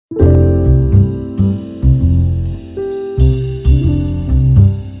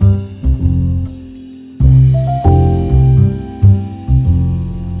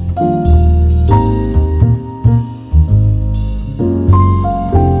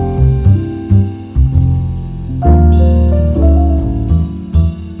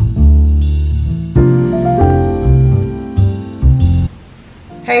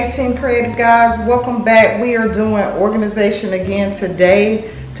Team Creative guys, welcome back. We are doing organization again today.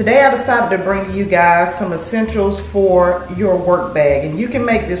 Today I decided to bring to you guys some essentials for your work bag, and you can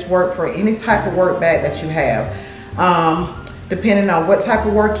make this work for any type of work bag that you have. Depending on what type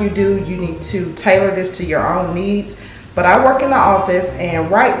of work you do, you need to tailor this to your own needs. But I work in the office,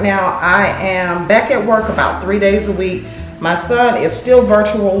 and right now I am back at work about 3 days a week. My son is still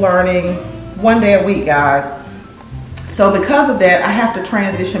virtual learning 1 day a week, guys. So because of that, I have to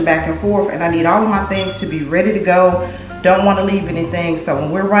transition back and forth, and I need all of my things to be ready to go. Don't want to leave anything. So when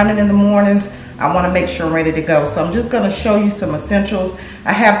we're running in the mornings, I want to make sure I'm ready to go. So I'm just going to show you some essentials.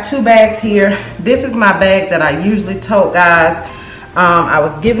 I have 2 bags here. This is my bag that I usually tote, guys. I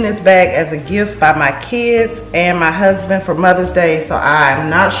was given this bag as a gift by my kids and my husband for Mother's Day, so I'm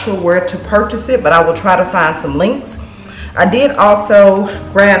not sure where to purchase it, but I will try to find some links. I did also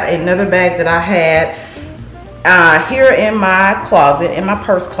grab another bag that I had here in my closet, in my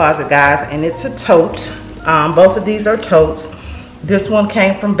purse closet, guys, and it's a tote. Both of these are totes. This one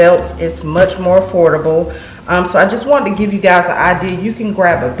came from Belts. It's much more affordable. So I just wanted to give you guys an idea. You can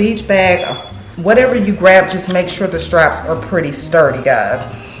grab a beach bag, whatever you grab, just make sure the straps are pretty sturdy, guys.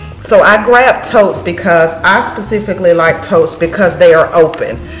 So I grabbed totes because I specifically like totes because they are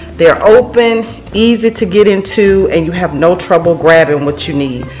open. They're open, easy to get into, and you have no trouble grabbing what you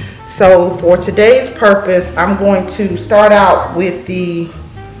need. So for today's purpose, I'm going to start out with the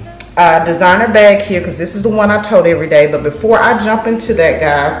designer bag here, because this is the one I tote every day. But before I jump into that,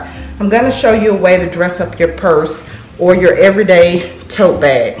 guys, I'm going to show you a way to dress up your purse or your everyday tote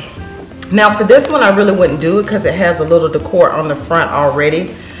bag. Now for this one, I really wouldn't do it because it has a little decor on the front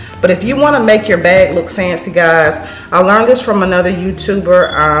already. But if you want to make your bag look fancy, guys, I learned this from another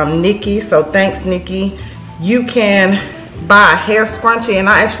YouTuber, Nikki. So thanks, Nikki. You can buy a hair scrunchie, and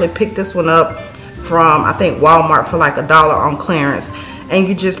I actually picked this one up from, I think, Walmart for like $1 on clearance. And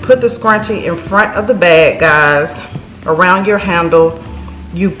you just put the scrunchie in front of the bag, guys, around your handle.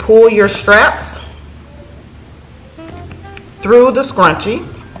 You pull your straps through the scrunchie,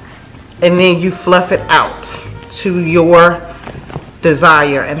 and then you fluff it out to your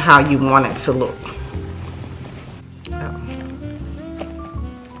desire and how you want it to look.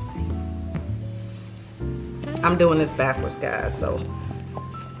 I'm doing this backwards, guys, so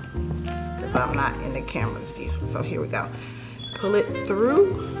because I'm not in the camera's view. So here we go. Pull it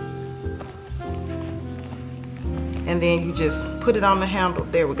through, and then you just put it on the handle.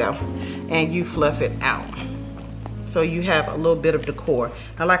 There we go. And you fluff it out. So you have a little bit of decor.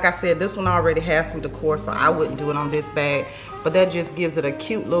 Now, like I said, this one already has some decor, so I wouldn't do it on this bag. But that just gives it a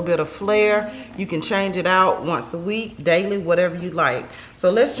cute little bit of flair. You can change it out once a week, daily, whatever you like. So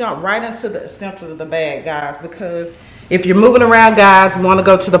let's jump right into the essentials of the bag, guys, because if you're moving around, guys, want to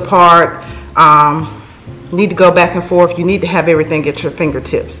go to the park, need to go back and forth, you need to have everything at your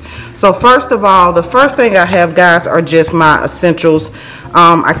fingertips. So first of all, the first thing I have, guys, are just my essentials.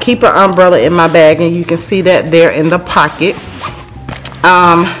 I keep an umbrella in my bag, and you can see that there in the pocket.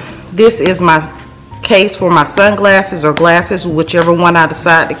 This is my case for my sunglasses or glasses, whichever one I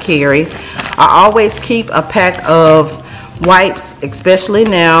decide to carry. I always keep a pack of wipes, especially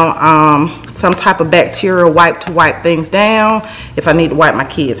now, some type of bacterial wipe to wipe things down. If I need to wipe my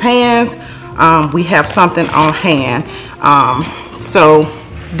kids' hands, we have something on hand. So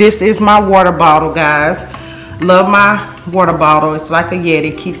this is my water bottle, guys. Love my water bottle. It's like a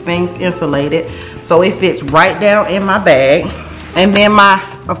Yeti, keeps things insulated, so it fits right down in my bag. And then my,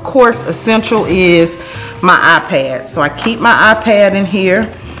 of course, essential is my iPad. So I keep my iPad in here.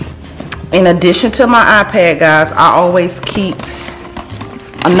 In addition to my iPad, guys, I always keep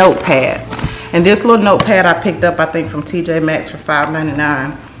a notepad. And this little notepad I picked up, I think, from TJ Maxx for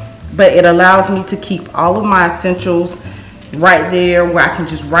 $5.99. But it allows me to keep all of my essentials right there, where I can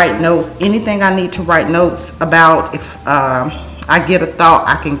just write notes. Anything I need to write notes about, if I get a thought,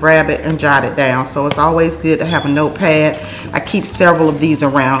 I can grab it and jot it down. So it's always good to have a notepad. I keep several of these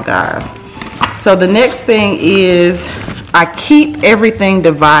around, guys. So the next thing is I keep everything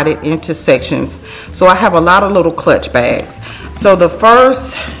divided into sections. So I have a lot of little clutch bags. So the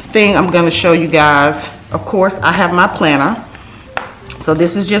first thing I'm going to show you guys, of course, I have my planner. So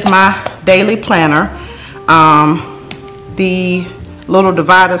this is just my daily planner. The little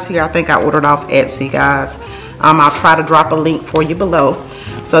dividers here, I think I ordered off Etsy, guys. I'll try to drop a link for you below.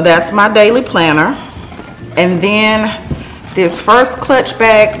 So that's my daily planner. And then this first clutch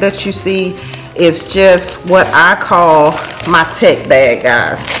bag that you see is just what I call my tech bag,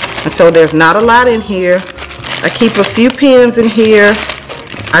 guys. And so there's not a lot in here. I keep a few pens in here.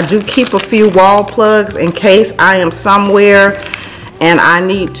 I do keep a few wall plugs in case I am somewhere and I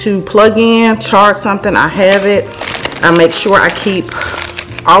need to plug in, charge something. I have it. I make sure I keep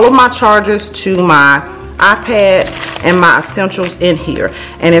all of my chargers to my iPad and my essentials in here.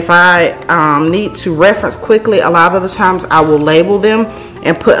 And if I need to reference quickly, a lot of the times I will label them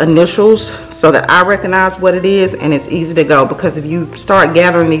and put initials so that I recognize what it is and it's easy to go, because if you start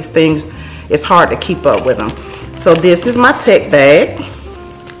gathering these things, it's hard to keep up with them. So this is my tech bag.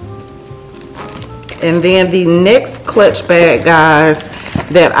 And then the next clutch bag, guys,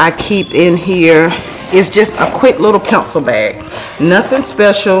 that I keep in here is just a quick little pencil bag. Nothing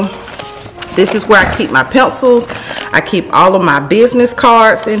special. This is where I keep my pencils. I keep all of my business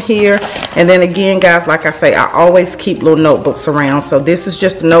cards in here. And then again, guys, like I say, I always keep little notebooks around. So this is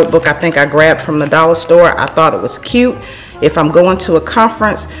just a notebook I think I grabbed from the dollar store. I thought it was cute. If I'm going to a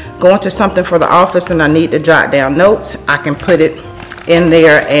conference, going to something for the office, and I need to jot down notes, I can put it in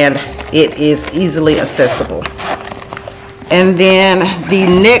there and it is easily accessible. And then the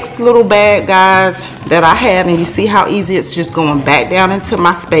next little bag, guys, that I have, and you see how easy it's just going back down into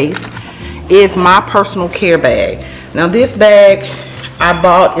my space, is my personal care bag. Now this bag I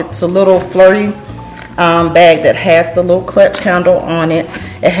bought, it's a little flirty bag that has the little clutch handle on it.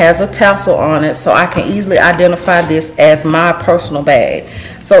 It has a tassel on it, so I can easily identify this as my personal bag.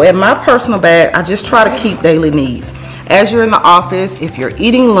 So in my personal bag, I just try to keep daily needs. As you're in the office, if you're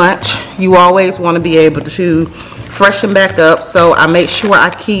eating lunch, you always want to be able to freshen back up. So I make sure I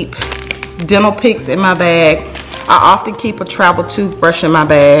keep dental picks in my bag. I often keep a travel toothbrush in my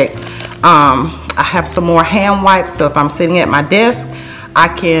bag. I have some more hand wipes, so if I'm sitting at my desk, I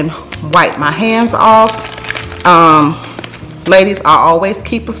can wipe my hands off. Ladies, I always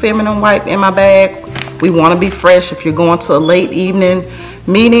keep a feminine wipe in my bag. We want to be fresh. If you're going to a late evening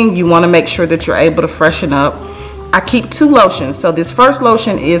meeting, you want to make sure that you're able to freshen up. I keep 2 lotions. So this first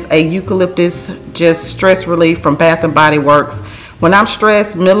lotion is a eucalyptus, just stress relief from Bath and Body Works. When I'm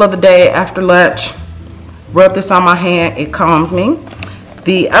stressed, middle of the day after lunch, rub this on my hand. It calms me.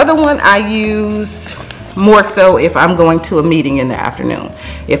 The other one I use more so if I'm going to a meeting in the afternoon.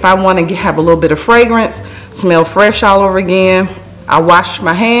 If I want to have a little bit of fragrance, smell fresh all over again, I wash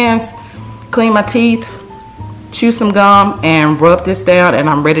my hands, clean my teeth, chew some gum, and rub this down, and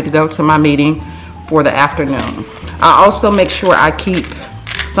I'm ready to go to my meeting for the afternoon. I also make sure I keep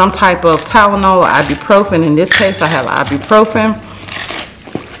some type of Tylenol or ibuprofen. In this case, I have ibuprofen.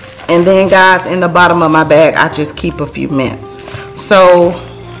 And then, guys, in the bottom of my bag, I just keep a few mints. So,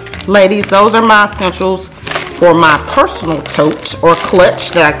 ladies, those are my essentials for my personal tote or clutch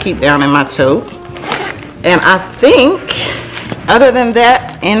that I keep down in my tote. And I think, other than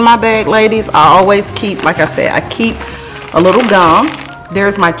that, in my bag, ladies, I always keep, like I said, I keep a little gum.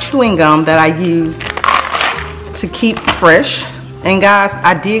 There's my chewing gum that I use to keep fresh. And guys,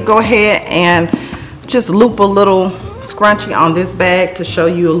 I did go ahead and just loop a little scrunchie on this bag to show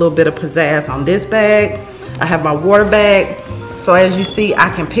you a little bit of pizzazz on this bag. I have my water bag. So as you see, I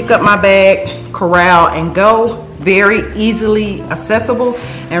can pick up my bag, corral, and go. Very easily accessible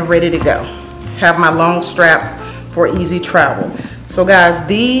and ready to go. Have my long straps for easy travel. So guys,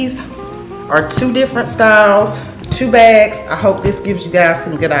 these are 2 different styles, 2 bags. I hope this gives you guys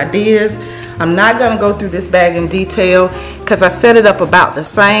some good ideas. I'm not going to go through this bag in detail because I set it up about the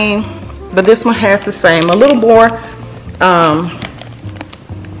same, but this one has the same, a little more,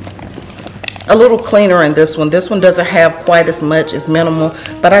 a little cleaner in this one. This one doesn't have quite as much, it's minimal,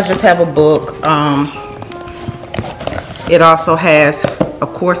 but I just have a book. It also has,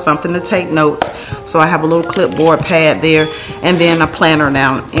 of course, something to take notes. So I have a little clipboard pad there, and then a planner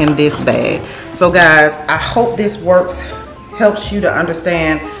down in this bag. So guys, I hope this helps you to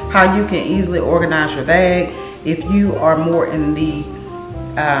understand how you can easily organize your bag. If you are more in the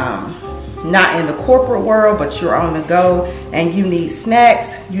not in the corporate world, but you're on the go and you need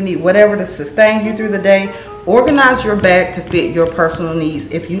snacks, you need whatever to sustain you through the day, organize your bag to fit your personal needs.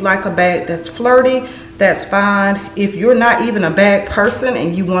 If you like a bag that's flirty, that's fine. If you're not even a bag person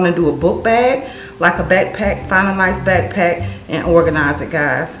and you want to do a book bag, like a backpack, find a nice backpack and organize it,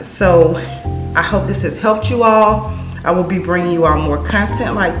 guys. So I hope this has helped you all. I will be bringing you all more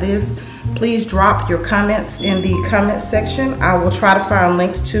content like this. Please drop your comments in the comment section. I will try to find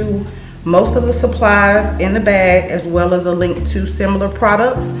links to most of the supplies in the bag, as well as a link to similar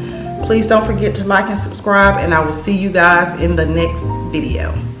products. Please don't forget to like and subscribe, and I will see you guys in the next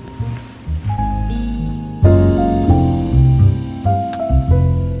video.